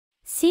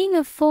Seeing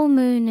a full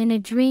moon in a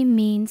dream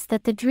means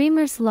that the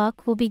dreamer's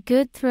luck will be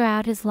good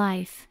throughout his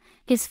life,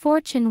 his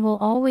fortune will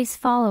always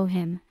follow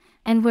him,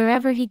 and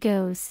wherever he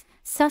goes,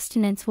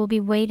 sustenance will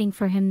be waiting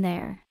for him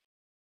there.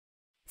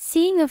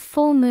 Seeing a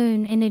full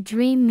moon in a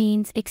dream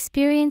means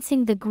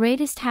experiencing the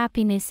greatest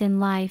happiness in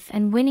life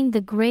and winning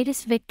the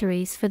greatest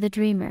victories for the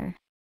dreamer.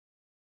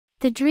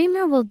 The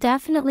dreamer will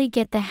definitely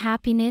get the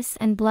happiness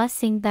and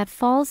blessing that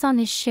falls on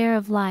his share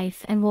of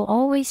life and will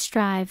always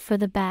strive for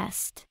the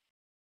best.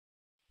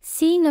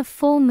 Seeing a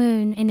full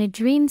moon in a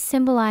dream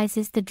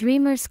symbolizes the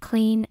dreamer's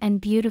clean and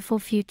beautiful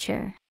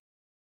future.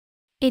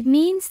 It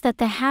means that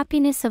the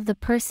happiness of the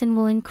person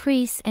will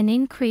increase and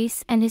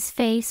his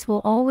face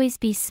will always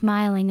be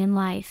smiling in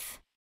life.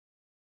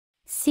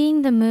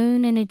 Seeing the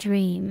moon in a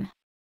dream.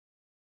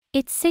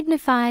 It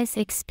signifies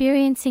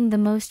experiencing the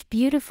most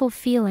beautiful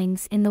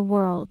feelings in the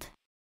world.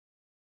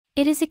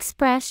 It is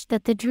expressed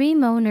that the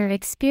dream owner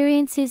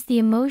experiences the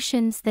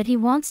emotions that he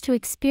wants to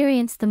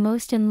experience the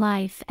most in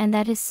life and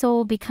that his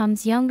soul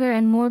becomes younger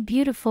and more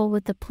beautiful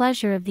with the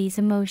pleasure of these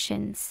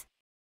emotions.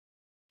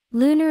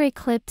 Lunar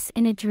eclipse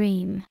in a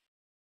dream.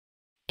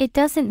 It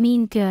doesn't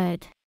mean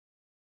good.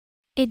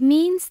 It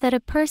means that a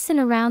person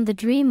around the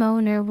dream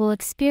owner will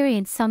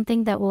experience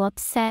something that will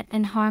upset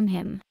and harm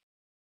him.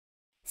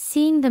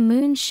 Seeing the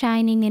moon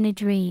shining in a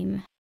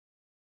dream.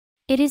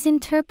 It is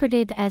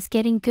interpreted as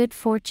getting good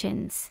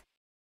fortunes.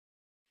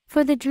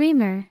 For the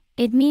dreamer,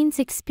 it means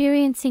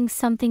experiencing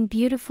something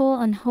beautiful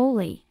and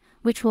holy,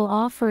 which will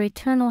offer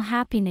eternal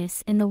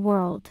happiness in the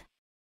world.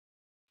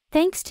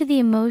 Thanks to the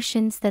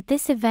emotions that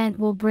this event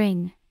will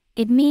bring,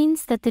 it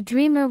means that the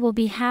dreamer will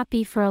be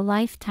happy for a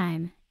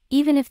lifetime,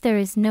 even if there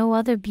is no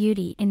other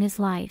beauty in his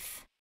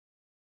life.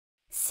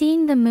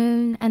 Seeing the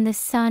moon and the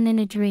sun in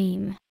a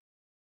dream.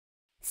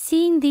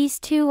 Seeing these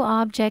two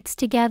objects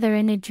together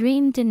in a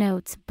dream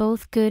denotes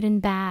both good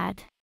and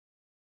bad.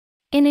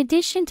 In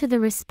addition to the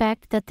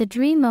respect that the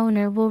dream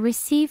owner will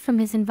receive from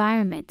his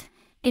environment,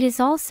 it is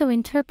also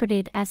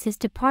interpreted as his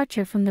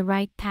departure from the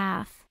right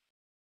path.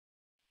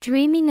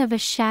 Dreaming of a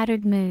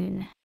shattered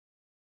moon.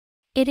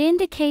 It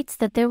indicates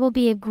that there will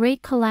be a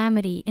great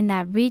calamity in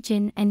that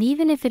region, and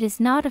even if it is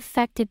not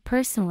affected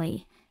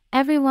personally,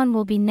 everyone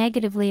will be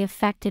negatively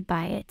affected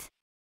by it.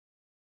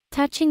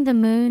 Touching the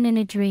moon in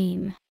a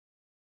dream.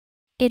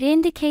 It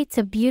indicates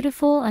a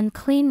beautiful and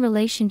clean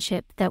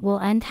relationship that will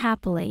end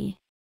happily.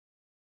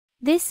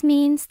 This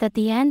means that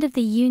the end of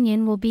the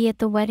union will be at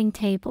the wedding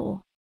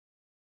table.